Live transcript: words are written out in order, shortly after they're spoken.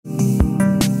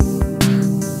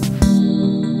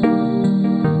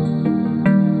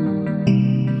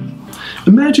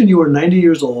Imagine you are 90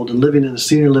 years old and living in a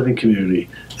senior living community,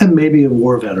 and maybe a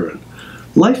war veteran.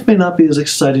 Life may not be as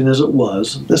exciting as it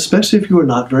was, especially if you are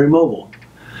not very mobile.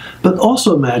 But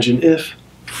also imagine if,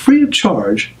 free of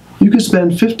charge, you could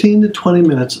spend 15 to 20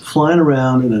 minutes flying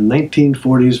around in a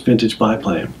 1940s vintage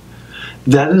biplane.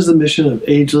 That is the mission of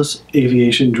Ageless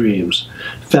Aviation Dreams,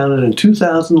 founded in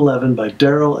 2011 by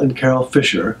Daryl and Carol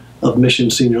Fisher of Mission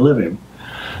Senior Living.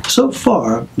 So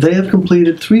far, they have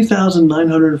completed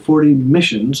 3,940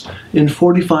 missions in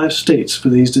 45 states for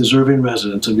these deserving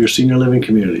residents of your senior living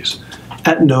communities,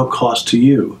 at no cost to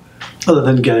you, other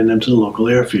than getting them to the local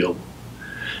airfield.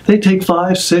 They take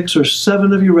 5, 6, or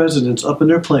 7 of your residents up in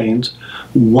their planes,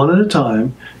 one at a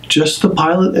time, just the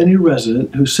pilot and your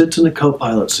resident who sits in the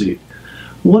co-pilot seat.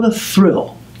 What a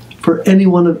thrill for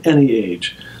anyone of any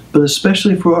age, but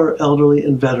especially for our elderly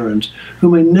and veterans who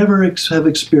may never have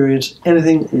experienced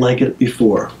anything like it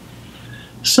before.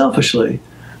 Selfishly,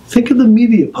 think of the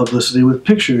media publicity with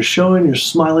pictures showing your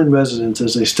smiling residents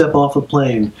as they step off a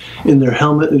plane in their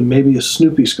helmet and maybe a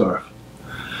Snoopy scarf.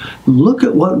 Look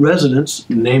at what residents,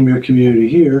 name your community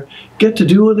here, get to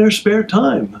do in their spare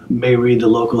time, may read the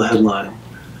local headline.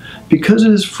 Because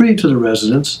it is free to the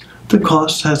residents, the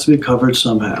cost has to be covered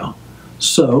somehow.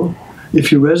 So, if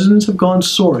your residents have gone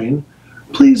soaring,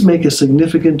 please make a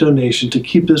significant donation to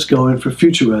keep this going for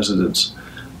future residents.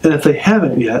 And if they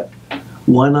haven't yet,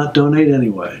 why not donate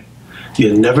anyway?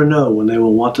 You never know when they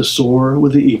will want to soar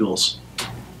with the eagles.